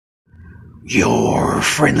Your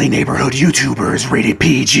friendly neighborhood YouTubers rated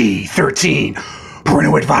PG-13.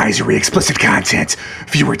 Parental advisory, explicit content.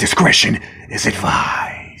 Viewer discretion is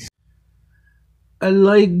advised. I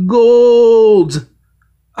like gold.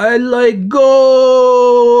 I like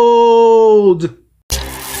gold.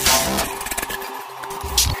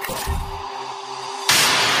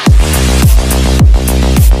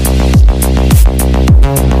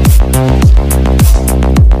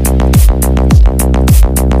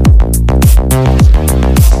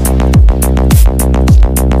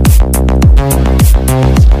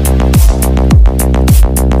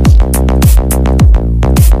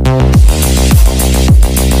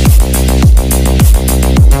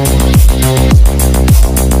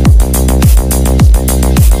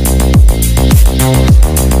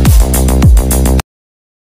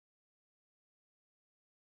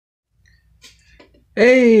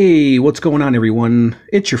 Hey, what's going on, everyone?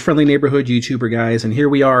 It's your friendly neighborhood YouTuber, guys, and here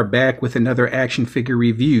we are back with another action figure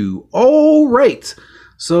review. All right,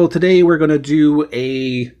 so today we're going to do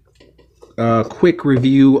a quick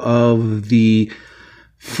review of the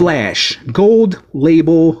Flash, gold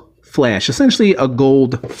label Flash, essentially a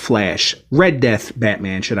gold Flash, Red Death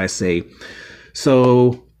Batman, should I say.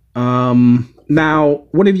 So, now,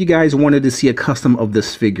 one of you guys wanted to see a custom of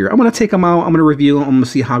this figure. I'm going to take him out, I'm going to review him, I'm going to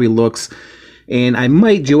see how he looks. And I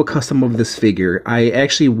might do a custom of this figure. I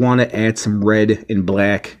actually want to add some red and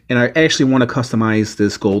black. And I actually want to customize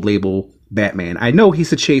this gold label Batman. I know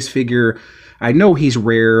he's a chase figure. I know he's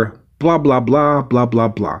rare. Blah, blah, blah, blah, blah,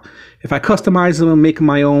 blah. If I customize him and make him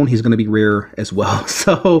my own, he's going to be rare as well.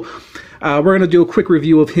 So we're going to do a quick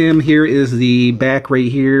review of him. Here is the back right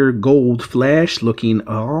here. Gold Flash looking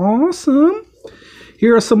awesome.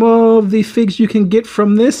 Here are some of the figs you can get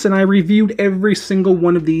from this, and I reviewed every single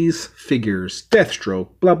one of these figures. Deathstroke,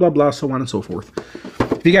 blah, blah, blah, so on and so forth.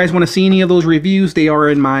 If you guys want to see any of those reviews, they are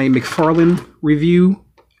in my McFarlane review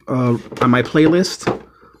on my playlist.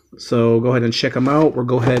 So go ahead and check them out. We're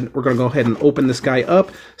going to go ahead and open this guy up,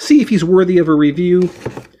 see if he's worthy of a review.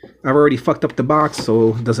 I've already fucked up the box,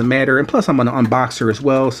 so it doesn't matter. And plus, I'm an unboxer as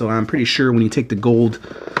well, so I'm pretty sure when you take the gold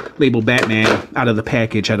label Batman out of the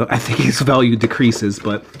package, I think his value decreases.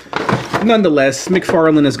 But nonetheless,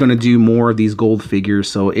 McFarlane is going to do more of these gold figures,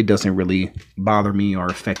 so it doesn't really bother me or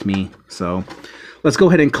affect me. So let's go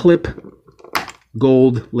ahead and clip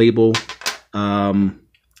gold label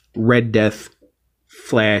Red Death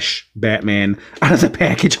Flash Batman out of the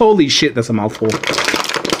package. Holy shit, that's a mouthful.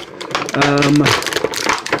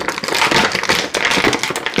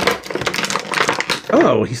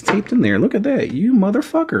 Oh, he's taped in there. Look at that. You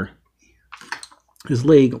motherfucker. His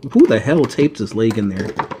leg. Who the hell taped his leg in there?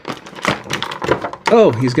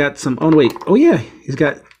 Oh, he's got some... Oh, wait. Oh, yeah. He's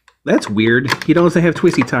got... That's weird. He doesn't have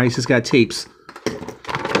twisty ties. He's got tapes.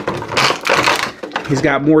 He's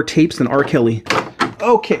got more tapes than R. Kelly.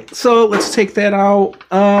 Okay, so let's take that out.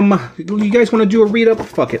 You guys want to do a read-up?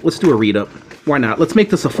 Fuck it. Let's do a read-up. Why not? Let's make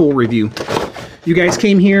this a full review. You guys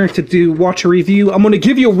came here to watch a review. I'm going to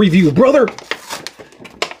give you a review, brother.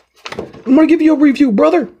 I'm gonna give you a review,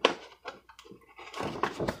 brother.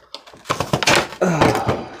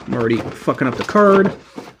 I'm already fucking up the card.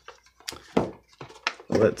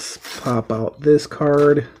 Let's pop out this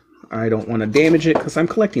card. I don't want to damage it because I'm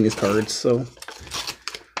collecting these cards. So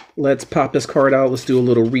let's pop this card out. Let's do a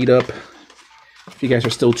little read up. If you guys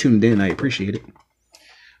are still tuned in, I appreciate it.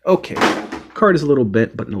 Okay, card is a little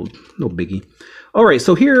bent, but no biggie. All right,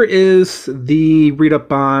 so here is the read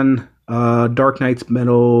up on Dark Knight's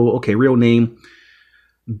Metal. Okay, real name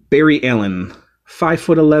Barry Allen,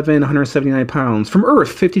 5'11", 179 pounds. From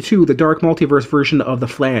Earth 52, the dark multiverse version of the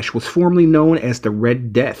Flash was formerly known as the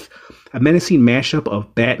Red Death, a menacing mashup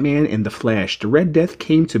of Batman and the Flash. The Red Death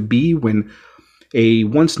came to be when a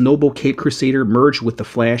once noble Cape Crusader merged with the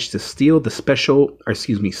Flash to steal the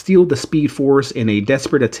Speed Force in a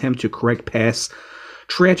desperate attempt to correct past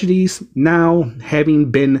tragedies. Now,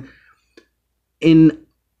 having been inundated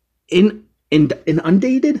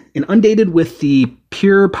with the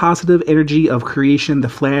pure positive energy of creation, the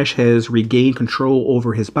Flash has regained control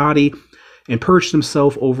over his body and purged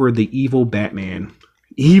himself over the evil Batman.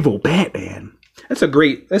 Evil Batman. That's a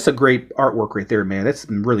great artwork right there, man. That's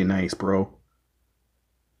really nice, bro.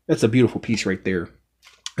 That's a beautiful piece right there.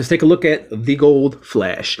 Let's take a look at the gold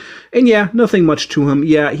Flash. And yeah, nothing much to him.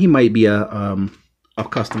 Yeah, he might be a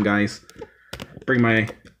custom, guys. Bring my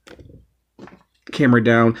camera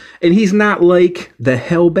down, and he's not like the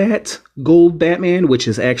Hellbat gold Batman, which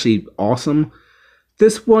is actually awesome.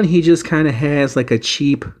 This one, he just kind of has like a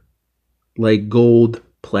cheap like gold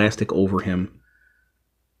plastic over him.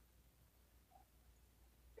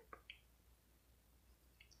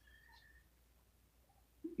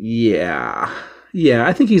 Yeah. Yeah,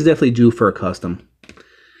 I think he's definitely due for a custom.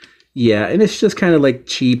 Yeah, and it's just kind of like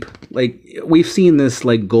cheap. Like we've seen this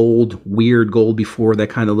like gold, weird gold before that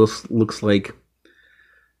kind of looks like,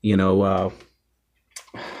 you know,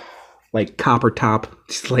 like copper top,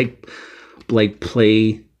 just like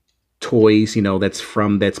play toys, you know,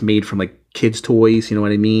 that's made from like kids' toys, you know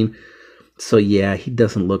what I mean? So yeah, he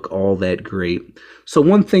doesn't look all that great. So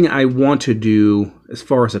one thing I want to do as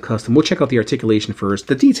far as a custom, we'll check out the articulation first.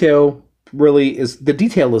 The detail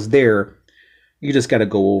is there. You just got to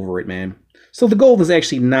go over it, man. So the gold is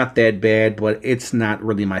actually not that bad, but it's not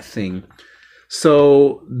really my thing.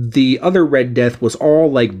 So the other Red Death was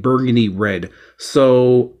all like burgundy red.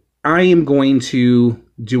 So I am going to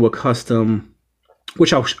do a custom,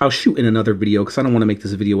 which I'll shoot in another video because I don't want to make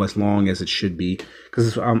this video as long as it should be,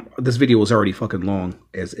 because this video is already fucking long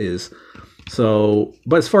as is. So,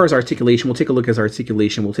 but as far as articulation, we'll take a look at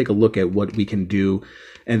articulation. We'll take a look at what we can do.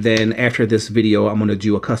 And then after this video, I'm going to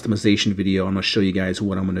do a customization video. I'm going to show you guys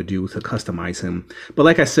what I'm going to do to customize him. But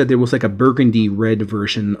like I said, there was like a burgundy red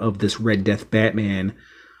version of this Red Death Batman,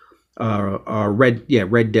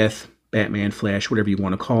 Red Death Batman Flash, whatever you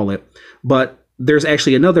want to call it. But there's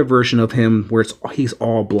actually another version of him where he's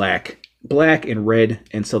all black and red.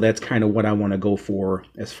 And so that's kind of what I want to go for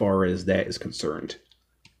as far as that is concerned.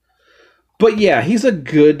 But yeah, he's a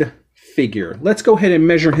good figure. Let's go ahead and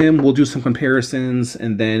measure him. We'll do some comparisons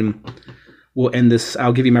and then we'll end this.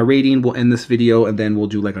 I'll give you my rating. We'll end this video and then we'll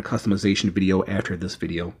do like a customization video after this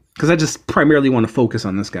video, because I just primarily want to focus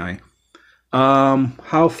on this guy.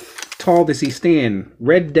 How tall does he stand?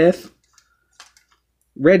 Red Death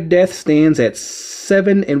stands at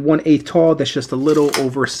 7 1/8 tall. That's just a little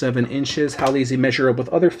over 7 inches. How does he measure up with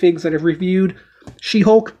other figs that I've reviewed?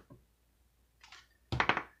 She-Hulk.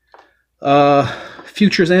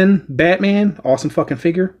 Futures End Batman, awesome fucking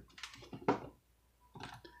figure.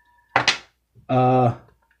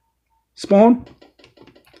 Spawn,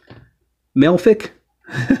 Melfic,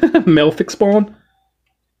 Melfic Spawn.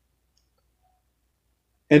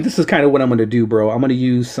 And this is kind of what I'm going to do, bro. I'm going to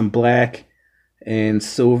use some black and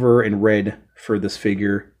silver and red for this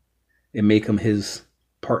figure and make him his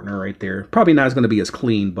partner right there. Probably not going to be as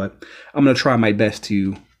clean, but I'm going to try my best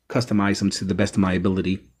to customize him to the best of my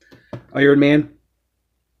ability. Iron Man.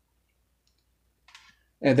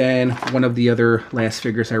 And then one of the other last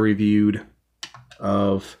figures I reviewed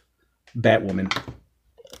of Batwoman.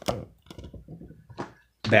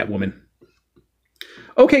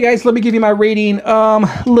 Okay, guys, let me give you my rating.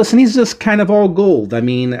 Listen, he's just kind of all gold. I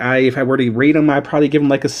mean, if I were to rate him, I'd probably give him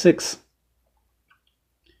like a 6.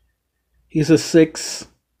 He's a 6.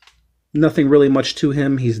 Nothing really much to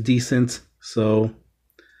him. He's decent. So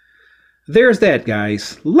there's that,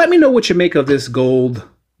 guys. Let me know what you make of this gold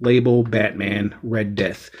label Batman Red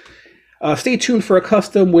Death. Stay tuned for a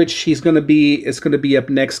custom, which it's going to be up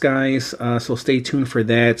next, guys. So stay tuned for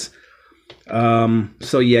that.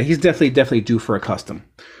 So yeah, he's definitely due for a custom.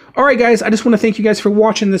 All right, guys, I just want to thank you guys for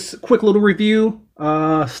watching this quick little review.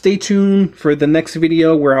 Stay tuned for the next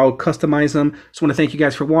video where I'll customize them. Just want to thank you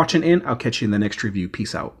guys for watching, and I'll catch you in the next review.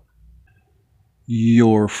 Peace out.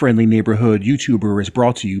 Your Friendly Neighborhood YouTuber is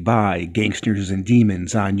brought to you by Gangsters and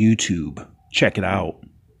Demons on YouTube. Check it out.